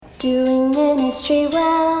Doing ministry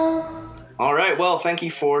well. All right, well, thank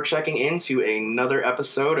you for checking into another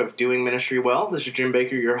episode of Doing Ministry Well. This is Jim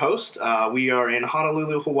Baker, your host. We are in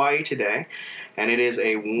Honolulu, Hawaii today, and it is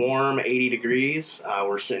a warm 80 degrees.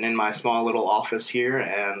 We're sitting in my small little office here,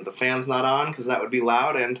 and the fan's not on because that would be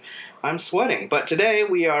loud, and I'm sweating. But today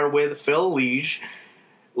we are with Phil Liege,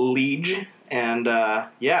 and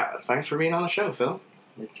thanks for being on the show, Phil.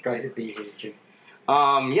 It's great to be here, Jim.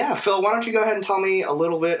 Phil, why don't you go ahead and tell me a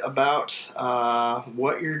little bit about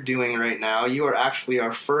what you're doing right now. You are actually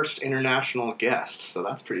our first international guest, so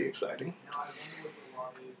that's pretty exciting.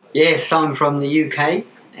 Yes, I'm from the UK,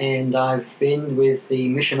 and I've been with the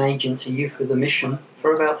mission agency Youth with a Mission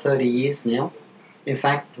for about 30 years now. In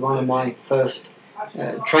fact, one of my first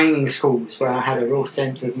training schools where I had a real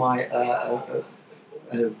sense of my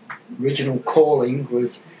original calling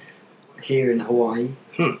was here in Hawaii.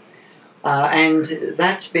 And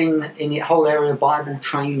that's been in the whole area of Bible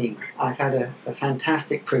training. I've had a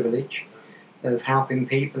fantastic privilege of helping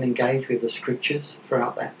people engage with the scriptures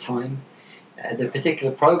throughout that time. The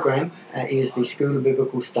particular program is the School of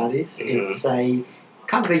Biblical Studies. Mm-hmm. It's a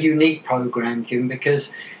kind of a unique program, Jim,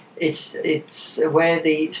 because it's where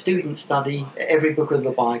the students study every book of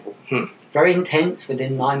the Bible. Very intense.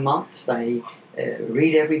 Within 9 months, they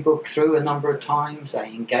read every book through a number of times. They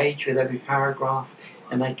engage with every paragraph.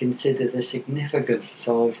 And they consider the significance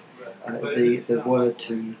of the word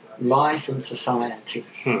to life and society.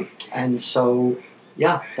 And so,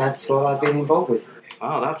 that's what I've been involved with.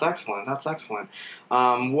 Oh, that's excellent. That's excellent.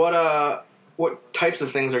 What types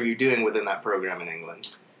of things are you doing within that program in England?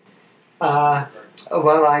 I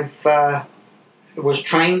was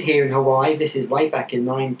trained here in Hawaii. This is way back in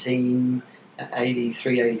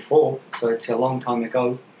 1983, 84, so it's a long time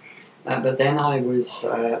ago. But then I was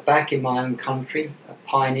back in my own country,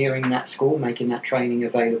 pioneering that school, making that training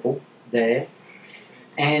available there.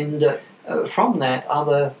 And from that,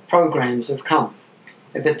 other programs have come.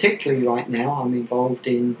 And particularly right now, I'm involved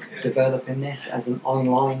in developing this as an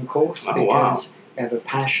online course because we have a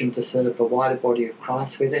passion to serve the wider body of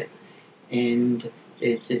Christ with it. And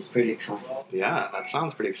it's pretty exciting. Yeah, that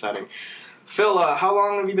sounds pretty exciting. Phil, how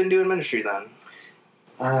long have you been doing ministry then?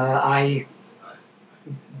 I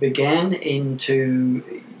began into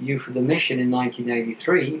Youth of the Mission in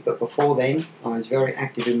 1983, but before then I was very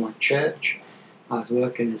active in my church. I was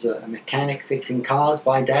working as a mechanic fixing cars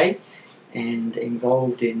by day and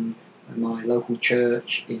involved in my local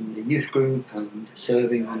church in the youth group and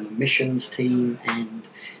serving on the missions team and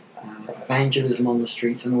evangelism on the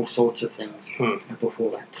streets and all sorts of things before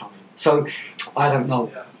that time. So, I don't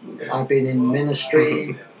know. I've been in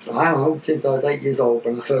ministry I don't know, since I was 8 years old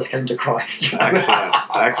when I first came to Christ.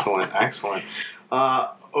 Excellent.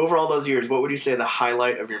 Over all those years, what would you say the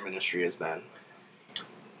highlight of your ministry has been?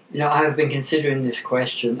 You know, I have been considering this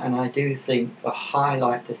question, and I do think the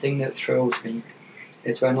highlight, the thing that thrills me,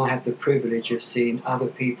 is when I have the privilege of seeing other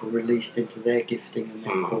people released into their gifting and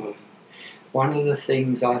their calling. One of the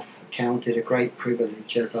things I've counted a great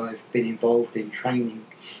privilege as I've been involved in training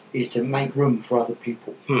is to make room for other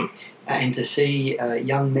people and to see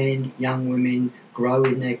young men, young women grow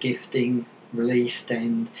in their gifting, released,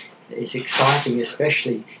 and it's exciting,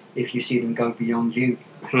 especially if you see them go beyond you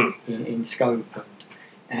in scope.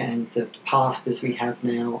 And the pastors we have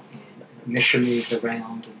now, and missionaries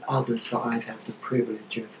around, and others that I've had the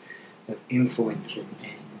privilege of influencing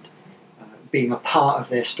and being a part of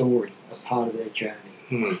their story, a part of their journey.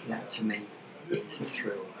 That to me is a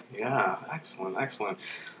thrill. Yeah, excellent.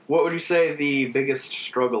 What would you say the biggest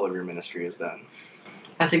struggle of your ministry has been?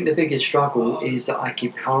 I think the biggest struggle is that I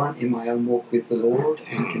keep current in my own walk with the Lord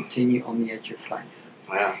and continue on the edge of faith.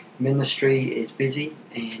 Yeah. Ministry is busy,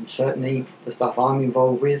 and certainly the stuff I'm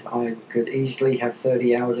involved with, I could easily have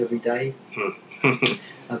 30 hours every day.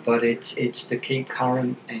 But it's to keep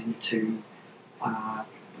current and to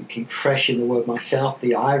keep fresh in the Word myself.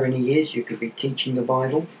 The irony is you could be teaching the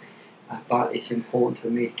Bible, but it's important for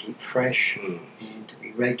me to keep fresh and to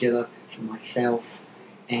be regular for myself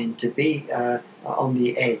and to be on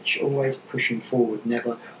the edge, always pushing forward,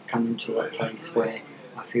 never coming to that place where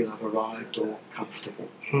I feel I've arrived or comfortable.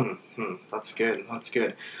 That's good.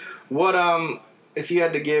 What if you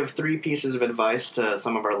had to give 3 pieces of advice to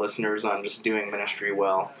some of our listeners on just doing ministry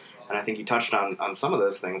well, and I think you touched on some of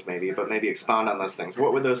those things maybe, but maybe expound on those things.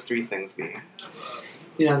 What would those 3 things be?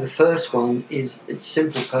 You know, the first one is it's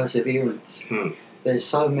simple perseverance. There's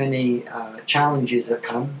so many challenges that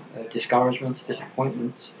come, discouragements,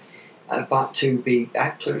 disappointments, but to be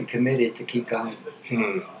absolutely committed to keep going.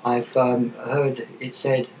 I've heard it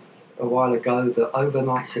said a while ago that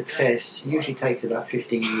overnight success usually takes about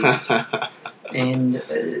 15 years. And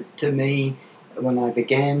to me, when I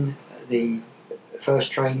began the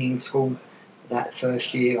first training school, that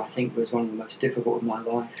first year I think was one of the most difficult of my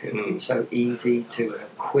life. It was so easy to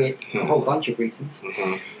have quit for a whole bunch of reasons,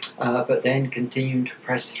 but then continued to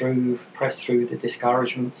press through the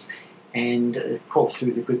discouragements, and of course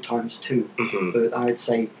through the good times too. But I'd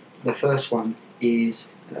say the first one is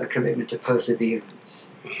a commitment to perseverance.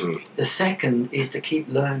 The second is to keep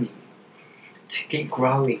learning, to keep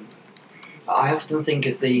growing. I often think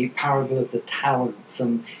of the parable of the talents,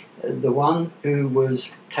 and the one who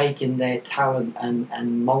was taking their talent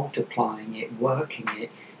and multiplying it, working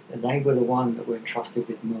it, they were the one that were entrusted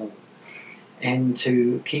with more. And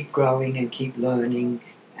to keep growing and keep learning,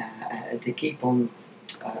 to keep on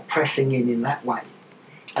pressing in that way.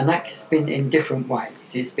 And that's been in different ways.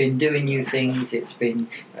 It's been doing new things, it's been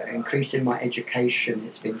increasing my education,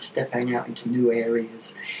 it's been stepping out into new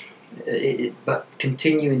areas, but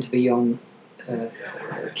continuing to be on,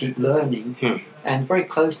 keep learning, and very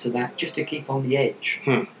close to that, just to keep on the edge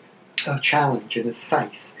of challenge and of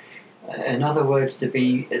faith. In other words, to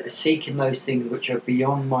be seeking those things which are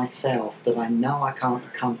beyond myself, that I know I can't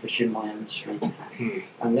accomplish in my own strength.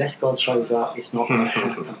 Unless God shows up, it's not going to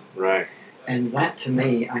happen. Right. And that, to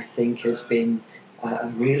me, I think has been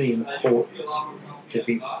really important to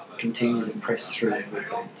be continue to press through with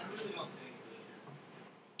that.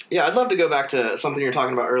 Yeah, I'd love to go back to something you were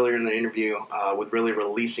talking about earlier in the interview with really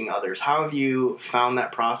releasing others. How have you found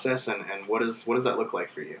that process, and what does that look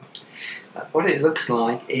like for you? What it looks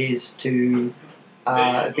like is to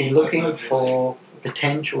be looking for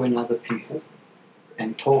potential in other people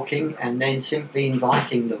and talking, and then simply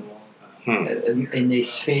inviting them in the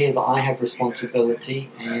sphere that I have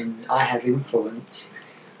responsibility and I have influence,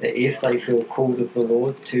 if they feel called of the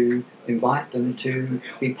Lord, to invite them to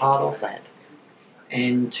be part of that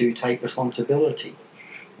and to take responsibility.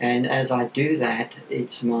 And as I do that,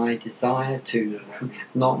 it's my desire to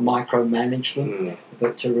not micromanage them,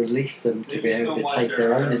 but to release them to be able to take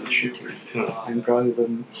their own initiative and grow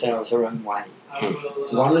themselves their own way.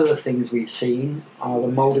 One of the things we've seen are the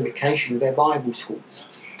multiplication of their Bible schools.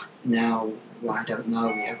 Now, I don't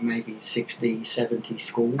know, we have maybe 60, 70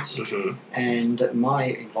 schools, and my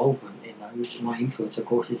involvement in those, my influence, of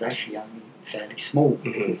course, is actually only fairly small,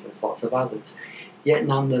 because there's lots of others. Yet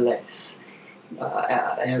nonetheless,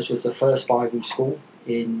 ours was the first Bible school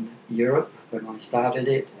in Europe when I started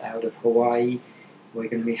it, out of Hawaii. We're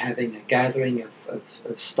going to be having a gathering of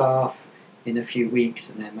staff in a few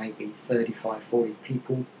weeks, and there may be 35, 40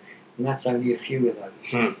 people, and that's only a few of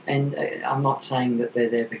those. And I'm not saying that they're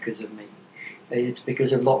there because of me. It's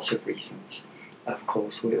because of lots of reasons. Of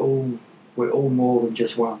course, we're all more than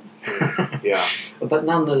just one. Yeah. But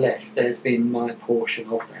nonetheless, there's been my portion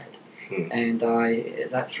of that, and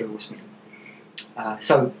that thrills me.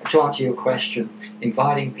 So to answer your question,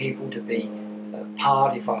 inviting people to be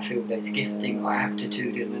part, if I feel there's gifting or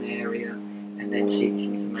aptitude in an area, and then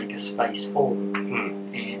seeking to make a space for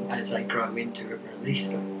them, and as they grow into it, release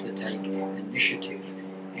them to take initiative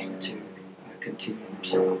and to continue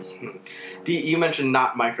themselves. You mentioned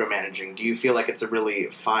not micromanaging. Do you feel like it's a really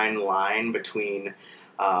fine line between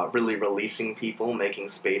really releasing people, making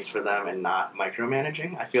space for them, and not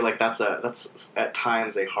micromanaging? I feel like that's at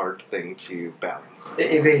times a hard thing to balance.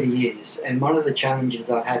 It really is, and one of the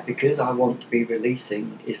challenges I've had, because I want to be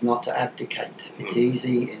releasing, is not to abdicate. It's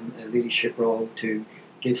easy in a leadership role to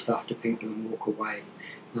give stuff to people and walk away.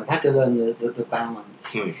 And I've had to learn the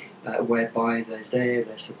balance, whereby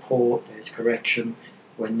there's support, there's correction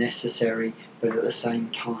when necessary, but at the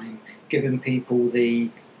same time giving people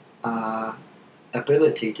the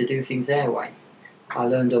ability to do things their way. I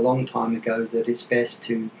learned a long time ago that it's best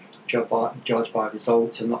to judge by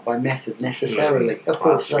results and not by method necessarily. Of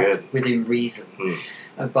course, that's within reason.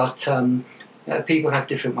 But people have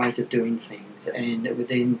different ways of doing things, and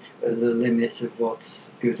within the limits of what's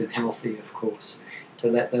good and healthy, of course, to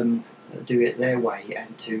let them do it their way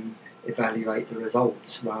and to evaluate the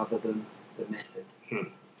results rather than the method.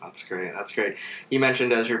 That's great. You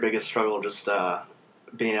mentioned as your biggest struggle just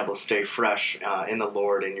being able to stay fresh in the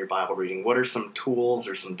Lord in your Bible reading. What are some tools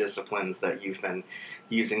or some disciplines that you've been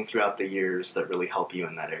using throughout the years that really help you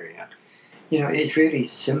in that area? It's really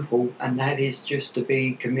simple, and that is just to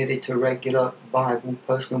be committed to regular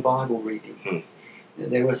personal Bible reading.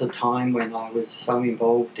 There was a time when I was so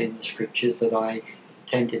involved in the scriptures that I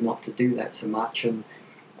tended not to do that so much, and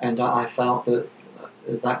I felt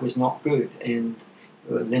that was not good. And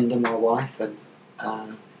Linda, my wife, and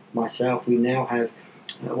myself, we now have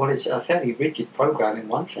what is a fairly rigid program in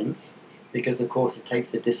one sense, because of course it takes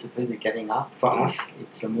the discipline of getting up. For us,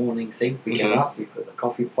 it's a morning thing. We get up, we put the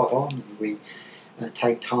coffee pot on, and we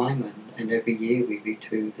take time, and every year we read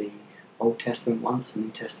through the Old Testament once,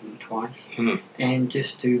 New Testament twice, Mm-hmm. and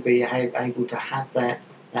just to be able to have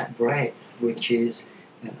that breadth, which is,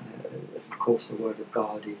 of course, the Word of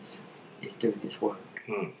God is doing its work.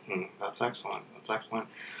 Mm-hmm. That's excellent. That's excellent.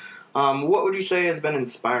 What would you say has been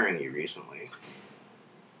inspiring you recently?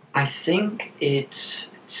 I think it's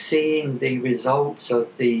seeing the results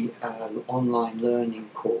of the online learning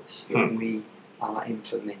course that we are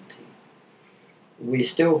implementing. We're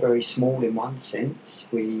still very small in one sense.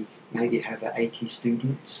 We maybe have 80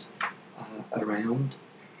 students around.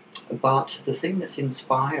 But the thing that's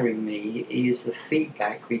inspiring me is the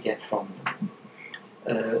feedback we get from them.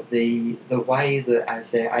 The way that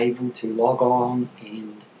as they're able to log on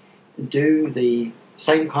and do the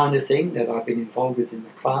same kind of thing that I've been involved with in the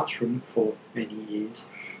classroom for many years,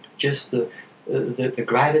 just the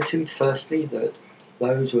gratitude, firstly, that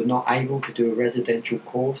those who are not able to do a residential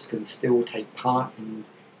course can still take part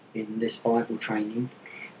in this Bible training,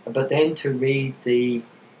 but then to read the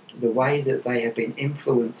way that they have been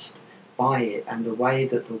influenced by it and the way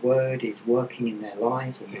that the Word is working in their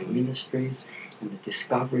lives and their ministries and the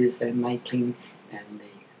discoveries they're making and the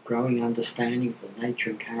growing understanding of the nature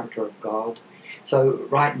and character of God. So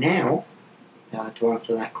right now, to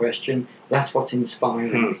answer that question, that's what's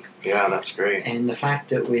inspiring me. Yeah, that's great. And the fact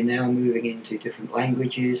that we're now moving into different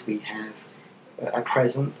languages, we have at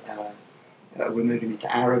present, we're moving into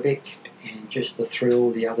Arabic, and just the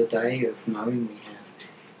thrill the other day of knowing we have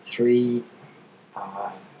 3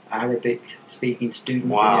 Arabic-speaking students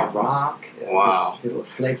in Iraq, this little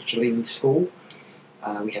fledgling school.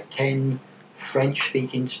 We have 10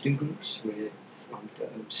 French-speaking students. We're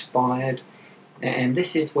inspired. And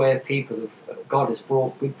this is where God has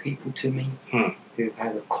brought good people to me who've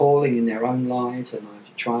had a calling in their own lives, and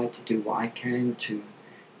I've tried to do what I can to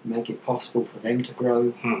make it possible for them to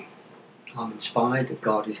grow. I'm inspired that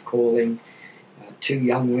God is calling 2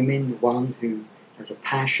 young women, one who has a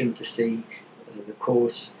passion to see the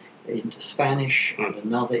course into Spanish and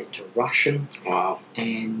another into Russian. Wow.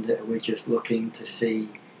 And we're just looking to see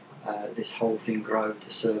this whole thing grow to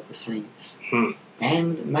serve the saints.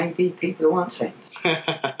 And maybe people who aren't saints.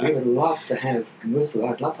 We would love to have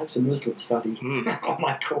I'd love to have some Muslim study on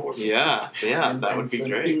my course. Yeah, that would be some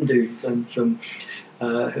great. Hindus and some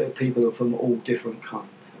people from all different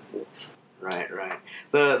kinds of walks. Right.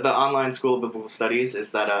 The online School of Biblical Studies,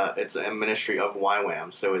 is that it's a ministry of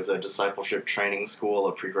YWAM, so is a discipleship training school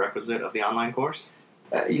a prerequisite of the online course?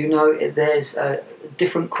 There's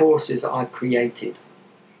different courses that I've created.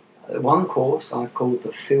 One course I've called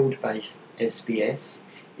the Field-Based SBS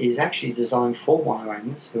is actually designed for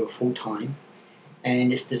YWAMers who are full-time,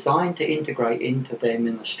 and it's designed to integrate into their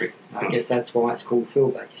ministry. I guess that's why it's called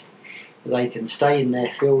field-based. They can stay in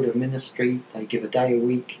their field of ministry, they give a day a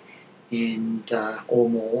week and or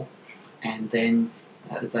more, and then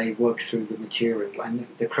they work through the material, and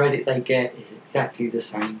the credit they get is exactly the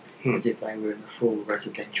same as if they were in a full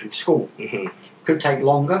residential school. Could take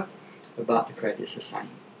longer, but the credit's the same.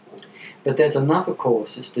 But there's another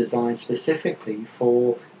course that's designed specifically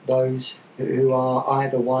for those who are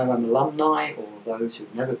either YWAM alumni or those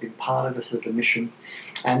who've never been part of us as a mission,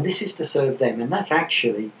 and this is to serve them, and that's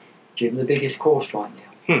actually, Jim, the biggest course right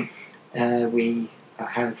now. We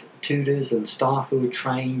have tutors and staff who are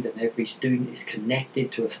trained, and every student is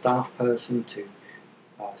connected to a staff person to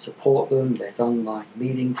support them. There's online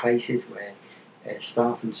meeting places where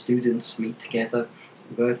staff and students meet together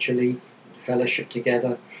virtually, fellowship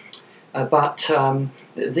together. But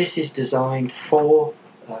this is designed for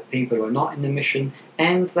people who are not in the mission,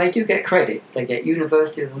 and they do get credit. They get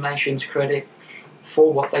University of the Nations credit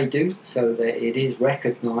for what they do, so that it is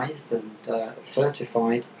recognised and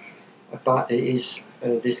certified. But it is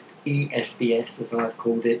this ESBS, as I've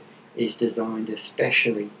called it, is designed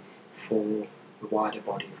especially for the wider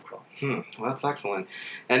body of Christ. Well, that's excellent.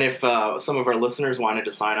 And if some of our listeners wanted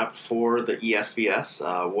to sign up for the ESBS,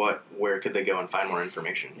 where could they go and find more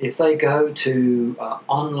information? If they go to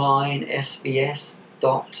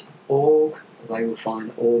onlinesbs.org, they will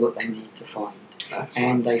find all that they need to find. Excellent.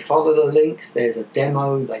 And they follow the links. There's a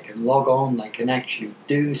demo. They can log on. They can actually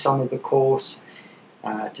do some of the course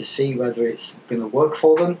to see whether it's going to work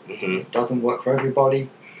for them. It doesn't work for everybody,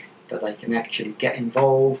 but they can actually get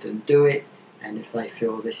involved and do it. And if they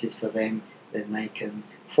feel this is for them, then they can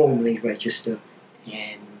formally register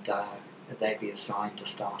and they'll be assigned a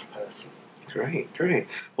staff person. Great.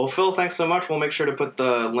 Well, Phil, thanks so much. We'll make sure to put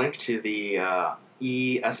the link to the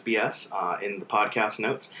ESBS in the podcast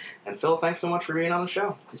notes. And Phil, thanks so much for being on the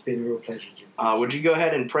show. It's been a real pleasure, Jim. Would you go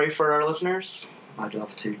ahead and pray for our listeners? I'd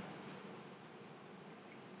love to.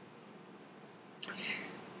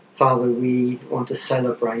 Father, we want to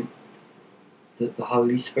celebrate that the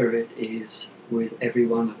Holy Spirit is with every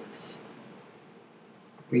one of us.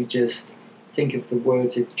 We just think of the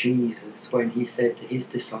words of Jesus when he said to his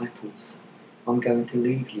disciples, I'm going to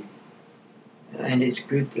leave you. And it's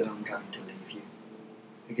good that I'm going to leave you,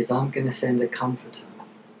 because I'm going to send a comforter,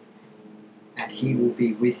 and he will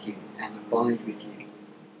be with you and abide with you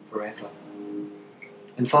forever.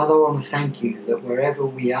 And Father, I want to thank you that wherever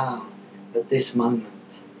we are at this moment,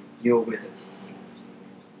 you're with us.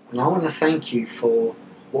 And I want to thank you for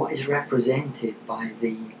what is represented by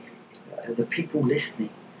the people listening,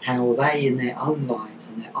 how they in their own lives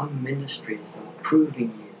and their own ministries are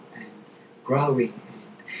proving you and growing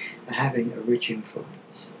and having a rich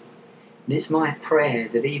influence. And it's my prayer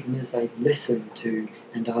that even as they listen to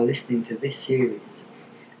and are listening to this series,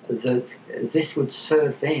 that this would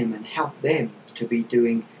serve them and help them to be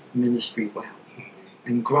doing ministry well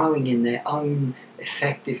and growing in their own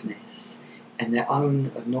effectiveness and their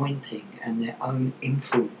own anointing and their own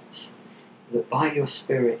influence, that by your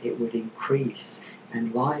Spirit it would increase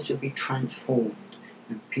and lives would be transformed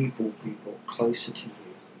and people would be brought closer to you.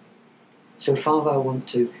 So Father, I want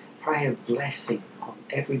to pray a blessing on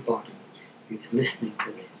everybody who's listening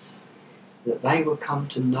to this, that they will come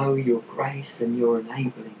to know your grace and your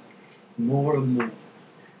enabling more and more,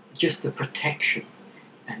 just the protection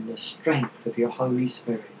and the strength of your Holy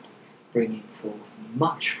Spirit bringing forth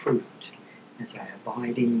much fruit as I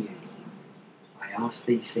abide in you. I ask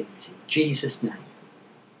these things in Jesus' name.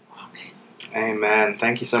 Amen. Amen.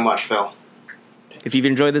 Thank you so much, Phil. If you've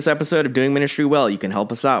enjoyed this episode of Doing Ministry Well, you can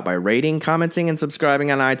help us out by rating, commenting, and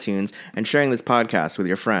subscribing on iTunes and sharing this podcast with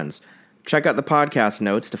your friends. Check out the podcast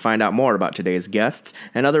notes to find out more about today's guests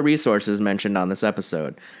and other resources mentioned on this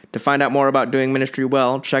episode. To find out more about Doing Ministry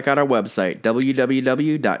Well, check out our website,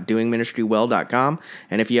 www.doingministrywell.com.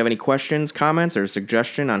 And if you have any questions, comments, or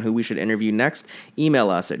suggestion on who we should interview next,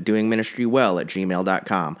 email us at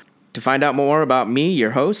doingministrywell@gmail.com. To find out more about me,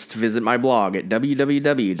 your host, visit my blog at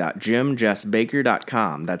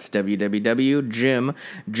www.jimjessbaker.com. That's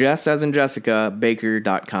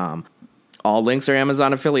www.jimjess.baker.com. All links are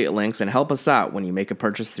Amazon affiliate links and help us out when you make a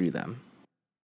purchase through them.